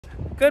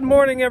Good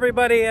morning,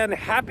 everybody, and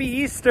happy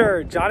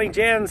Easter.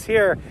 JohnnyJans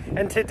here,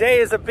 and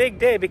today is a big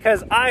day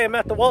because I am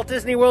at the Walt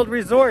Disney World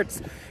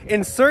Resorts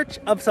in search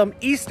of some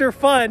Easter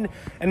fun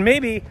and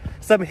maybe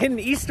some hidden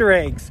Easter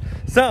eggs.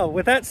 So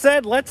with that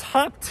said, let's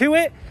hop to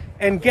it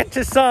and get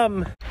to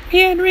some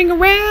meandering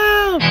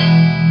around.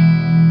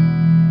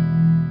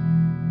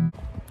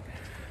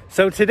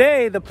 So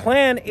today the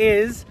plan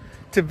is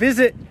to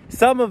visit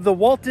some of the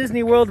Walt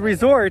Disney World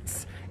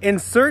resorts in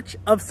search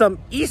of some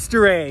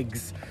Easter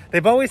eggs.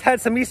 They've always had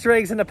some Easter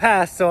eggs in the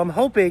past, so I'm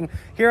hoping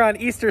here on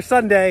Easter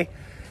Sunday,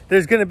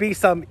 there's gonna be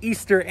some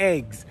Easter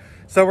eggs.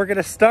 So we're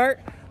gonna start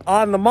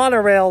on the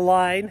monorail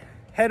line,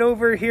 head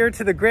over here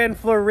to the Grand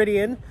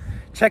Floridian,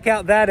 check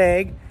out that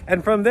egg,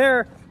 and from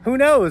there, who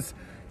knows?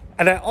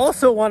 And I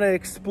also wanna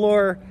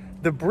explore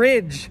the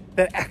bridge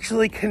that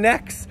actually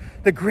connects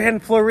the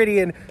Grand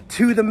Floridian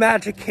to the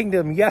Magic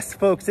Kingdom. Yes,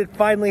 folks, it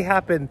finally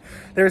happened.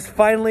 There's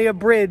finally a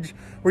bridge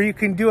where you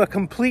can do a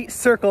complete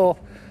circle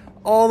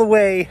all the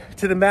way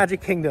to the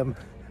Magic Kingdom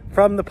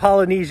from the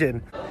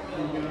Polynesian.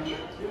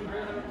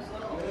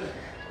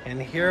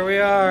 And here we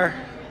are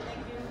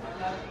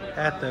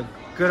at the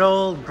good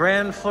old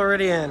Grand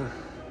Floridian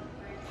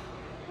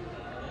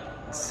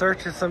in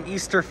search of some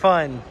Easter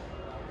fun.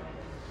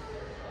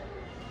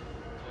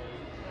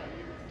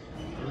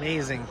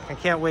 Amazing, I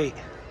can't wait.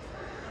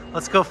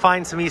 Let's go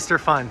find some Easter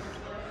fun.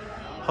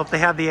 Hope they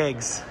have the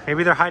eggs.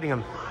 Maybe they're hiding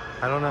them.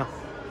 I don't know.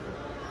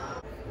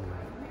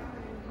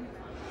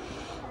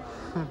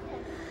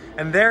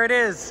 And there it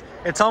is.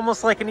 It's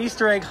almost like an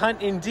Easter egg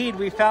hunt indeed.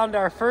 We found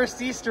our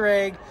first Easter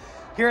egg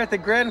here at the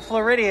Grand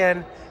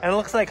Floridian, and it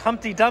looks like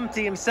Humpty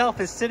Dumpty himself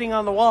is sitting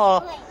on the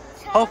wall.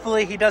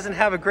 Hopefully he doesn't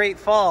have a great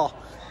fall.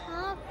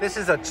 This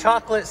is a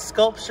chocolate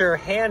sculpture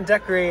hand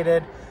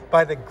decorated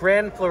by the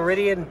Grand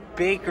Floridian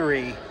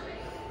Bakery.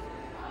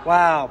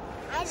 Wow.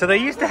 So they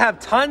used to have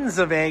tons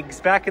of eggs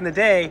back in the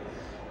day,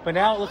 but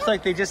now it looks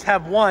like they just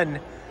have one,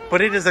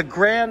 but it is a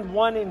grand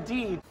one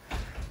indeed.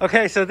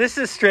 Okay, so this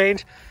is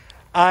strange.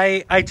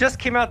 I just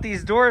came out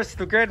these doors to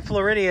the Grand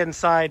Floridian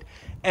side,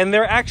 and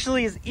there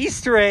actually is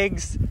Easter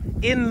eggs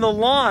in the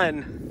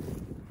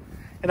lawn,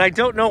 and I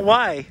don't know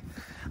why.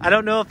 I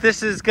don't know if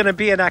this is gonna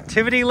be an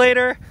activity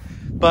later,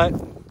 but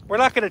we're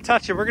not gonna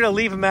touch it. We're gonna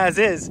leave them as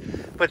is,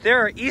 but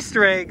there are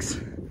Easter eggs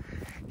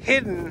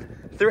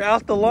hidden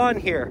throughout the lawn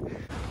here.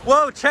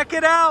 Whoa, check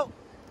it out.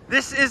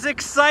 This is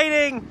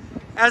exciting.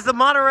 As the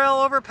monorail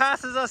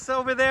overpasses us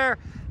over there,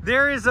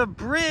 there is a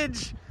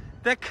bridge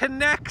that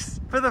connects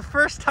for the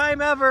first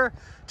time ever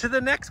to the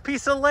next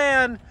piece of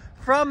land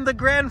from the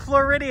Grand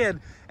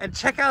Floridian. And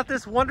check out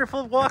this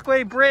wonderful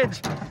Walkway bridge.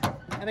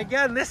 And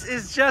again, this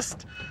is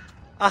just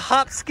a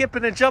hop, skip,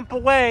 and a jump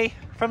away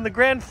from the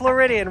Grand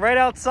Floridian right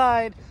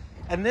outside.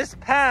 And this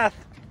path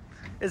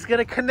is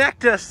gonna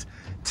connect us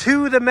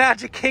to the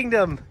Magic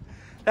Kingdom.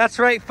 That's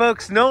right,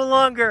 folks. No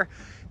longer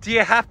do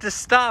you have to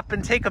stop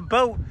and take a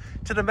boat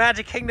to the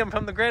Magic Kingdom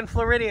from the Grand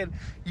Floridian.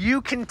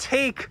 You can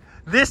take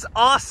this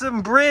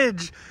awesome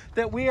bridge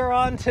that we are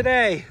on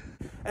today.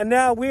 And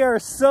now we are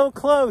so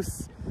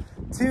close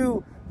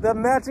to the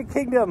Magic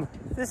Kingdom.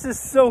 This is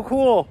so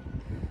cool.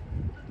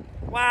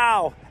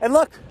 Wow. And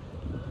look,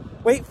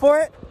 wait for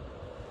it.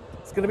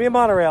 It's gonna be a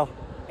monorail.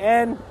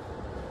 And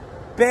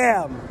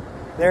bam,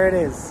 there it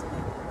is.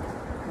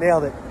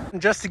 Nailed it.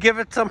 And just to give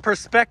it some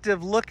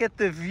perspective, look at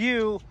the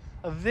view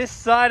of this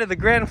side of the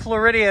Grand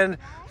Floridian.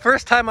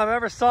 First time I've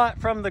ever saw it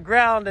from the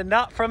ground and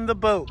not from the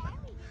boat.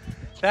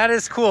 That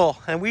is cool.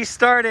 And we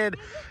started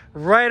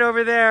right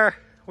over there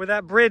where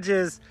that bridge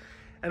is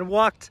and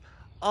walked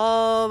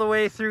all the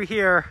way through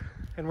here,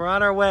 and we're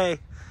on our way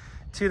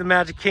to the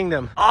Magic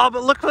Kingdom. Oh,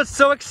 but look what's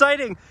so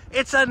exciting.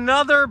 It's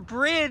another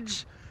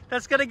bridge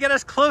that's gonna get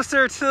us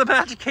closer to the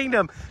Magic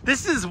Kingdom.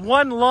 This is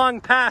one long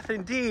path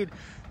indeed,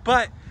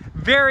 but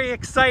very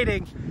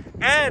exciting,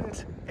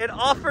 and it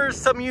offers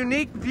some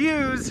unique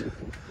views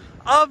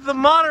of the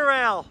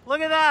monorail.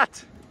 Look at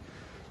that.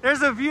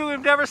 There's a view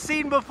we've never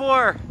seen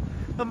before.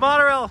 The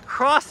monorail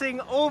crossing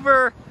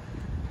over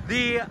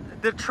the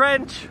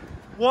trench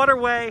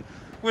waterway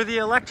where the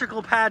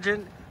electrical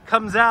pageant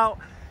comes out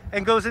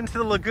and goes into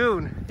the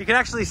lagoon. You can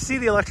actually see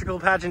the electrical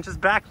pageant just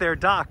back there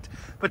docked,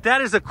 but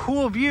that is a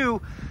cool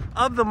view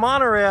of the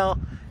monorail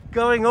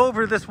going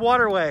over this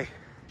waterway.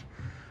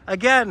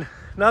 Again,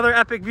 another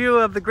epic view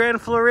of the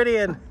Grand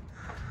Floridian.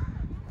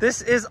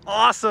 This is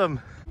awesome.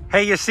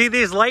 Hey, you see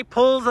these light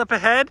poles up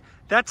ahead?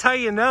 That's how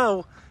you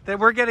know that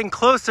we're getting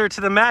closer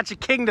to the Magic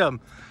Kingdom,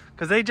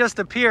 because they just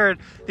appeared.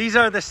 These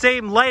are the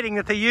same lighting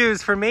that they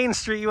use for Main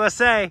Street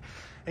USA,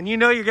 and you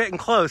know you're getting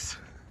close.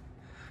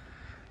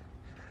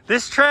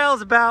 This trail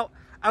is about,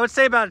 I would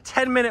say, about a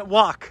 10-minute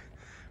walk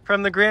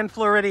from the Grand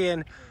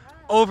Floridian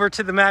over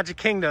to the Magic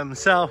Kingdom.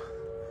 So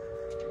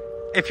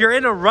if you're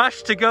in a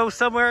rush to go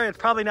somewhere, it's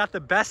probably not the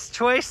best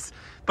choice,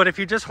 but if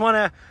you just want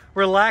to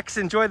relax,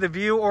 enjoy the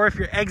view, or if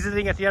you're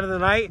exiting at the end of the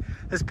night,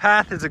 this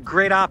path is a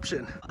great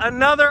option.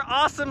 Another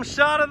awesome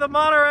shot of the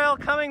monorail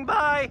coming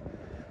by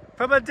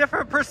from a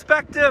different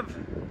perspective.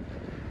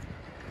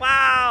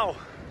 Wow.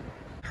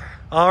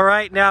 All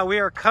right, now we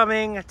are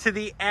coming to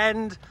the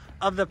end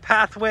of the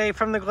pathway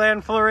from the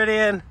Grand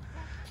Floridian.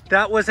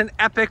 That was an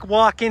epic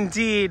walk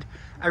indeed.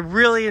 I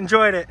really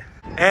enjoyed it.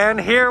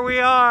 And here we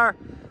are.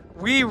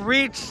 We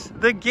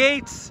reached the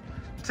gates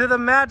to the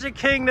Magic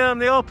Kingdom,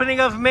 the opening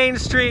of Main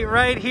Street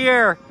right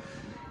here.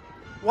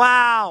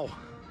 Wow.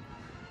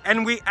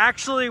 And we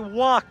actually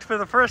walked for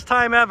the first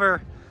time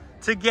ever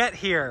to get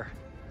here.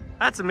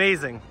 That's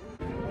amazing.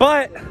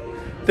 But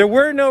there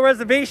were no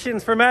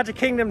reservations for Magic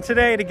Kingdom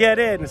today to get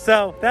in,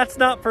 so that's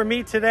not for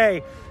me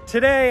today.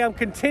 Today I'm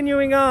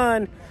continuing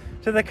on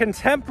to the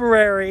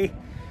Contemporary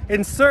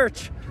in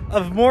search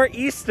of more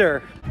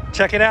Easter.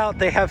 Check it out,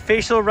 they have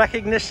facial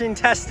recognition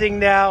testing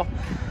now,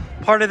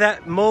 part of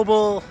that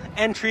mobile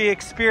entry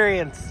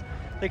experience.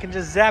 They can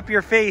just zap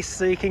your face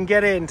so you can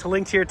get in to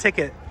link to your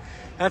ticket.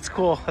 That's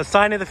cool, a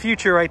sign of the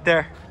future right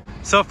there.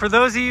 So for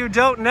those of you who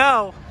don't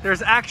know,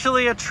 there's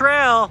actually a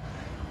trail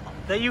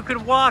that you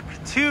could walk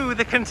to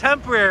the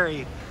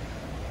Contemporary,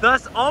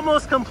 thus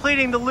almost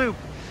completing the loop.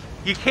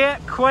 You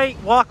can't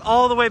quite walk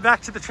all the way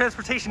back to the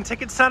Transportation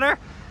Ticket Center,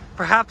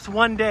 perhaps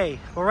one day.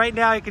 But right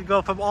now you could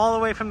go from all the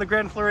way from the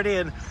Grand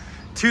Floridian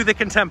to the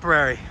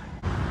Contemporary.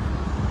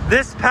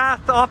 This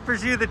path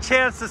offers you the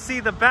chance to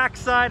see the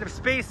backside of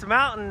Space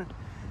Mountain,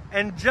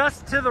 and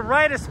just to the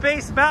right of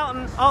Space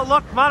Mountain, oh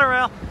look,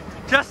 monorail.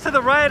 Just to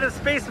the right of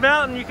Space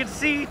Mountain, you can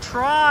see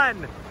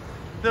Tron,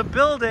 the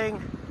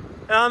building.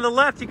 And on the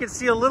left, you can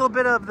see a little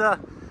bit of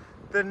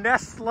the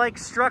nest-like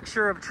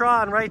structure of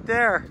Tron right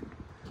there.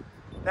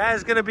 That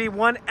is gonna be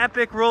one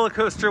epic roller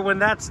coaster when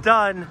that's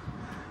done,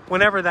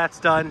 whenever that's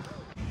done.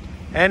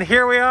 And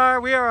here we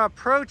are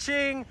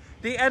approaching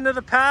the end of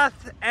the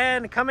path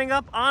and coming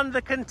up on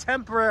the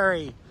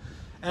Contemporary.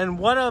 And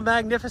what a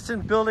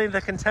magnificent building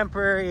the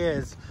Contemporary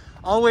is.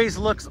 Always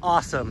looks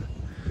awesome.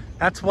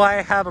 That's why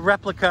I have a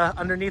replica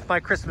underneath my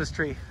Christmas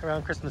tree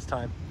around Christmas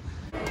time.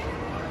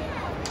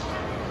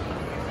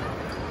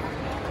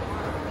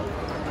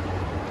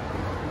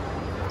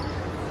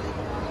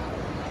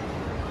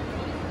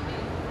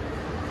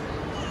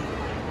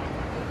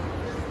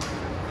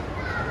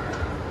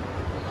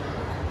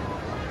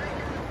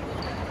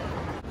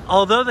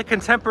 Although the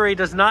Contemporary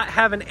does not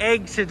have an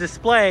egg to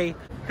display,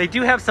 they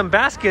do have some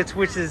baskets,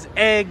 which is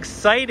egg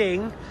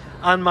sighting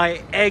on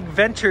my egg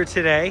venture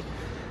today.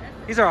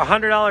 These are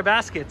 $100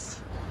 baskets.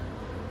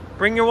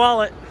 Bring your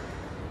wallet.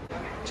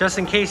 Just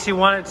in case you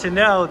wanted to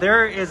know,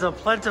 there is a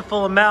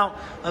plentiful amount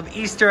of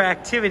Easter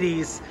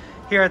activities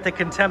here at the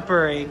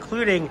Contemporary,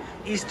 including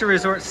Easter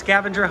Resort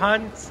scavenger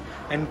hunts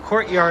and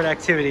courtyard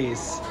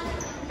activities.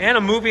 And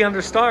a movie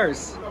under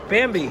stars,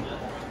 Bambi,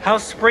 how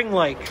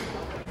spring-like.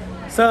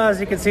 So as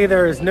you can see,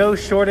 there is no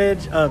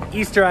shortage of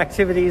Easter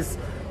activities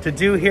to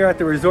do here at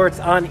the resorts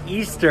on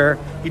Easter.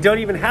 You don't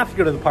even have to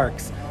go to the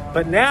parks.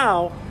 But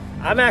now,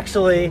 I'm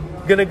actually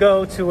gonna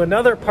go to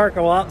another park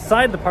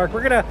outside the park.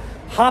 We're gonna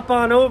hop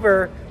on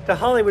over to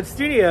Hollywood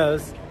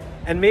Studios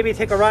and maybe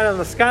take a ride on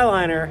the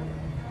Skyliner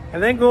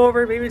and then go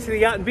over maybe to the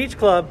Yacht and Beach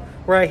Club,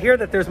 where I hear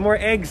that there's more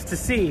eggs to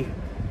see.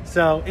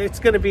 So it's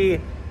gonna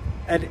be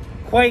a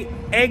quite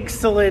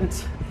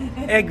excellent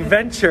egg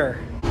venture.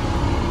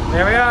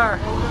 There we are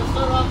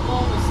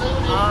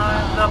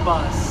on the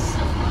bus.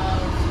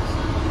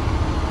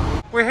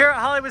 We're here at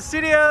Hollywood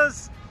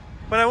Studios,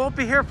 but I won't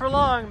be here for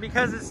long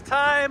because it's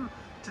time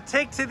to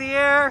take to the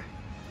air.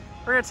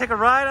 We're gonna take a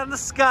ride on the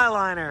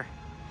Skyliner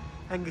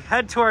and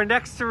head to our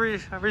next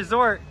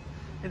resort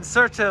in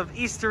search of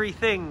Eastery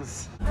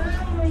things.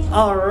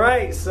 All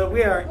right, so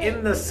we are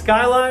in the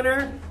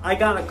Skyliner. I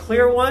got a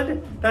clear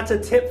one. That's a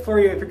tip for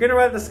you. If you're gonna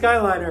ride the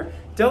Skyliner,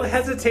 don't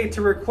hesitate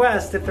to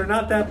request, if they're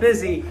not that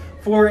busy,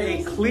 for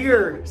a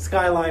clear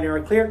Skyliner,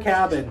 a clear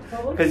cabin,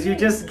 because you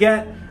just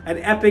get an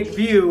epic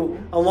view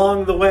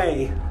along the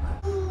way.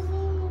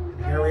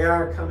 Here we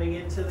are coming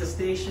into the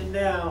station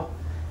now.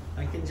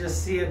 I can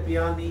just see it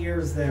beyond the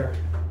ears there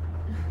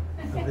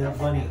of that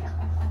bunny.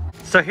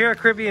 So here at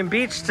Caribbean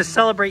Beach, to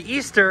celebrate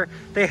Easter,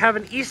 they have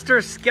an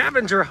Easter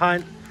scavenger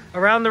hunt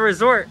around the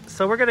resort.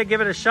 So we're gonna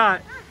give it a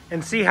shot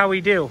and see how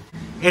we do.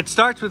 It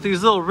starts with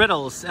these little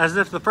riddles, as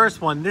if the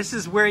first one. This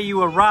is where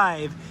you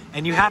arrive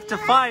and you have to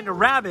find a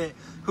rabbit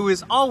who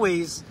is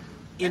always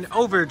in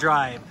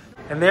overdrive.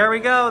 And there we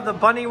go, the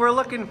bunny we're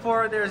looking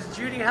for. There's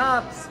Judy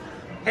Hopps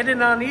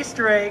hidden on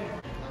Easter egg.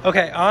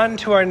 Okay, on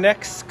to our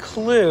next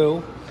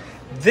clue.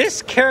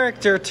 This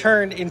character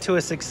turned into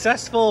a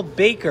successful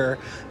baker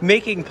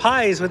making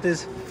pies with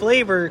his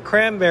flavor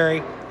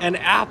cranberry and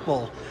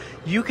apple.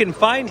 You can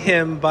find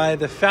him by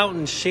the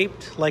fountain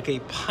shaped like a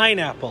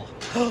pineapple.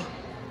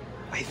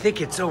 I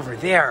think it's over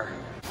there.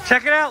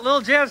 Check it out,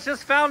 Little Jans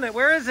just found it.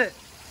 Where is it?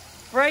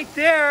 Right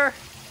there.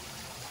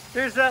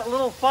 There's that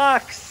little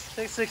fox,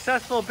 the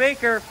successful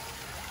baker,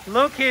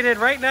 located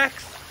right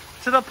next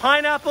to the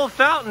pineapple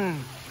fountain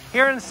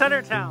here in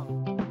Centertown.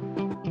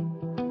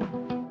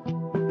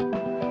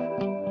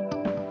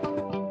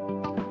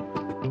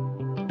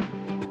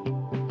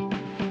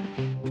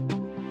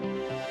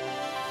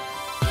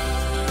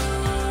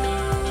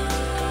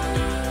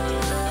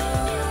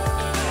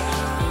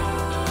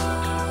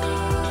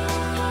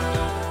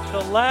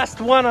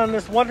 last one on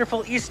this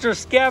wonderful Easter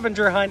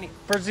scavenger hunt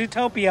for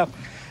Zootopia.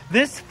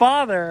 This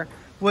father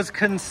was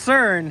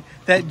concerned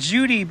that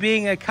Judy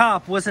being a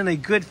cop wasn't a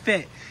good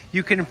fit.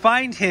 You can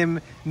find him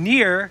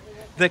near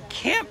the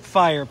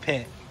campfire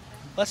pit.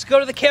 Let's go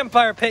to the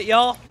campfire pit,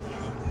 y'all.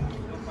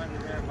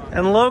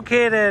 And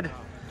located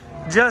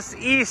just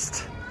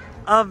east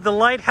of the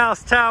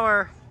lighthouse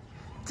tower,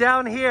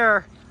 down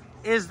here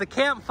is the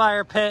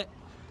campfire pit,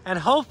 and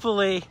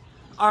hopefully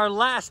our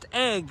last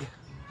egg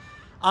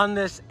on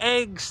this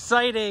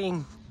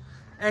egg-sighting,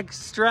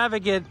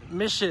 extravagant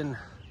mission.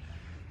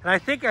 And I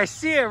think I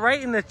see it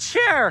right in the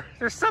chair.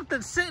 There's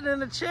something sitting in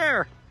the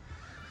chair.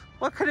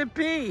 What could it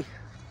be?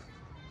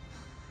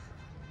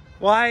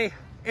 Why,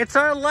 it's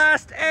our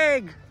last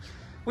egg.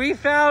 We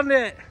found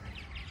it.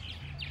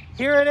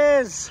 Here it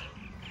is,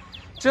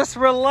 just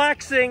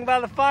relaxing by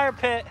the fire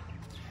pit.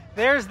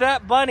 There's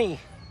that bunny.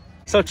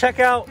 So check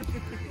out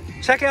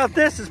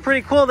this, it's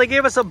pretty cool. They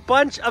gave us a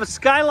bunch of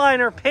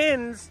Skyliner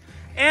pins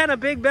and a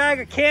big bag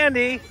of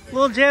candy.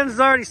 Little Jans has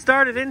already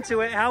started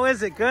into it. How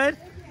is it, good?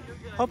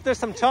 Hope there's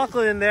some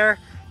chocolate in there.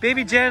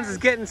 Baby Jans is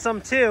getting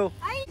some too.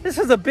 This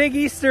was a big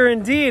Easter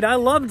indeed, I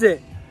loved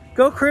it.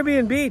 Go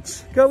Caribbean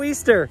Beach, go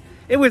Easter.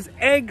 It was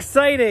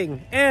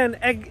egg-sighting and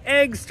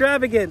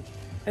egg-extravagant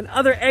and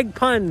other egg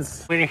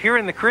puns. When you're here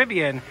in the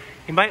Caribbean,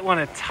 you might want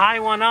to tie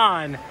one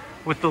on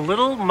with the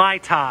little Mai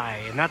Tai.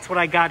 And that's what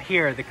I got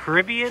here, the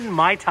Caribbean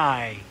Mai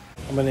Tai.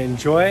 I'm gonna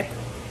enjoy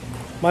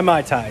my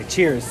Mai Tai.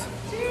 Cheers.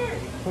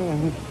 Cheers.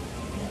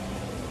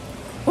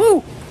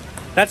 Woo!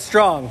 That's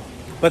strong,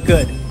 but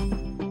good.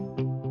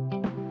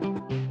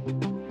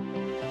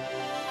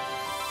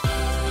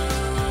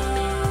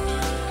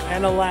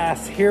 And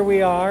alas, here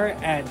we are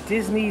at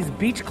Disney's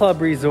Beach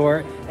Club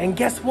Resort. And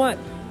guess what?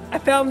 I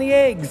found the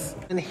eggs.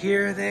 And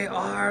here they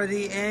are,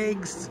 the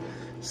eggs.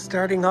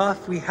 Starting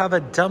off, we have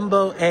a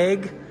Dumbo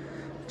egg.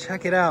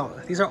 Check it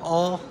out. These are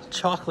all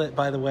chocolate,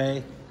 by the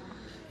way.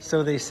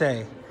 So they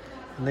say.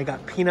 And they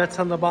got peanuts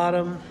on the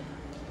bottom.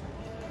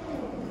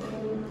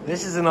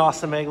 This is an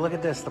awesome egg. Look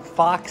at this, the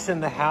Fox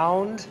and the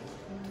Hound.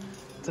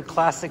 It's a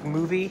classic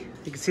movie.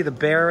 You can see the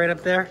bear right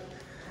up there,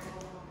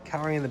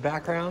 cowering in the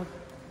background.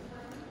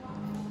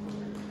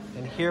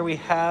 And here we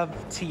have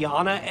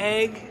Tiana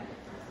egg.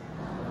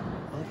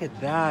 Look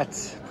at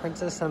that,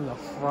 Princess and the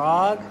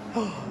Frog.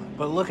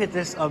 But look at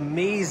this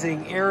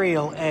amazing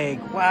Ariel egg.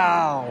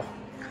 Wow.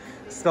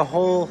 It's the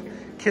whole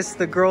kiss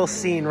the girl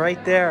scene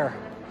right there.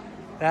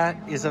 That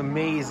is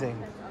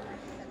amazing.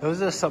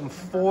 Those are some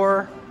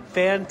 4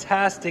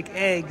 fantastic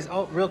eggs.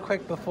 Oh, real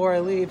quick before I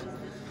leave,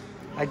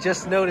 I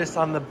just noticed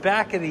on the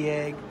back of the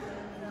egg,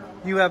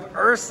 you have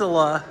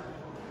Ursula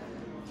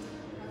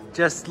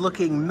just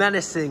looking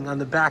menacing on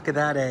the back of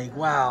that egg.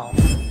 Wow.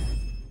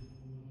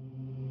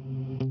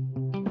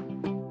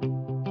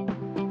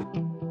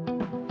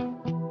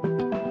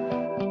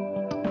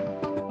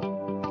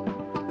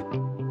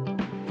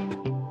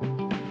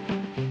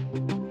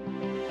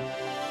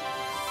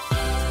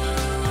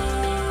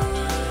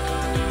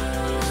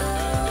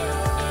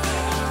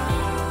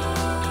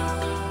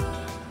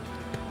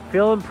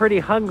 Feeling pretty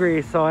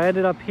hungry, so I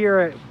ended up here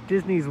at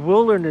Disney's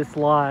Wilderness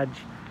Lodge,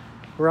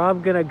 where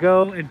I'm gonna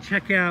go and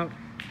check out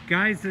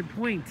Geyser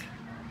Point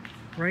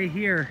right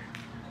here.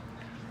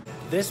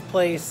 This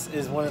place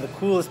is one of the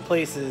coolest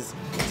places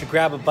to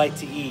grab a bite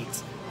to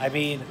eat. I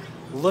mean,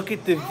 look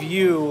at the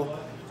view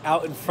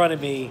out in front of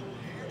me,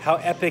 how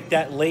epic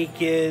that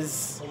lake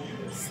is.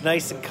 It's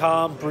nice and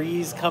calm,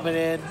 breeze coming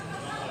in.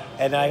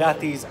 And I got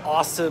these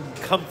awesome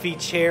comfy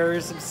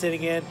chairs I'm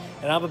sitting in,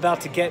 and I'm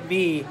about to get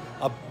me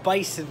a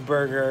bison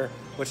burger,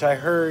 which I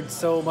heard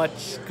so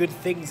much good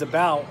things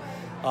about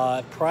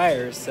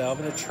prior, so I'm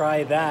gonna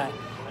try that.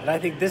 And I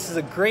think this is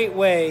a great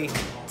way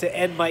to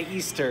end my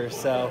Easter,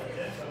 so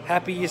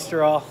happy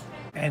Easter all.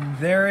 And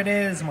there it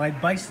is, my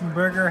bison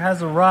burger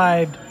has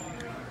arrived,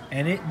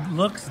 and it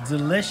looks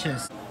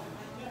delicious.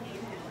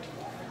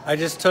 I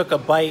just took a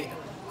bite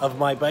of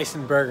my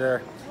bison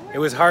burger. It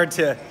was hard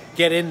to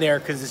get in there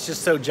because it's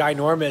just so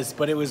ginormous,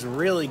 but it was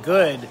really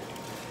good,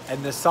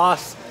 and the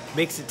sauce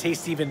makes it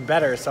taste even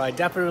better. So I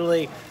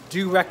definitely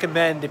do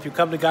recommend, if you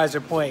come to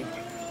Geyser Point,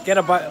 get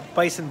a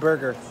bison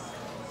burger.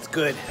 It's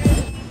good.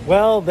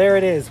 Well, there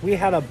it is. We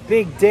had a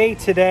big day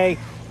today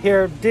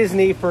here at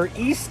Disney for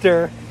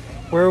Easter,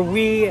 where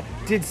we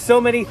did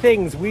so many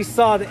things. We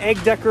saw the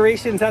egg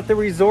decorations at the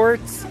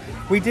resorts,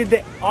 we did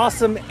the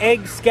awesome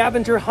egg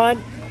scavenger hunt,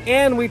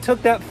 and we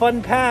took that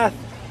fun path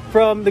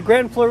from the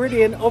Grand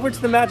Floridian over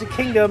to the Magic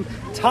Kingdom,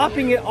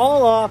 topping it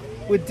all off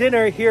with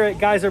dinner here at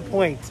Geyser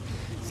Point.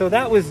 So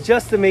that was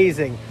just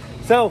amazing.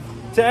 So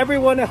to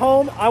everyone at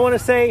home, I want to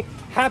say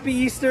happy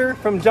Easter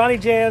from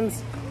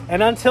JohnnyJans,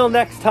 and until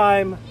next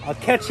time, I'll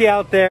catch you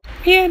out there.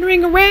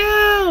 Meandering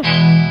around!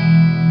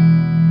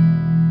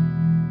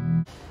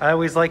 I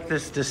always like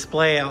this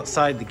display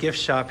outside the gift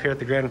shop here at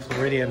the Grand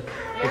Floridian.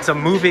 It's a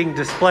moving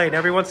display, and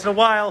every once in a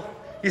while,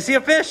 you see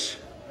a fish.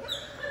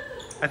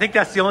 I think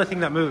that's the only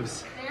thing that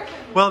moves.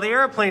 Well, the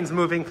airplane's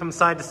moving from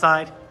side to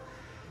side.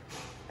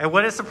 And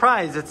what a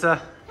surprise, it's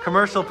a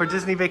commercial for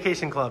Disney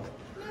Vacation Club.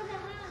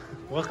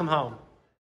 Welcome home.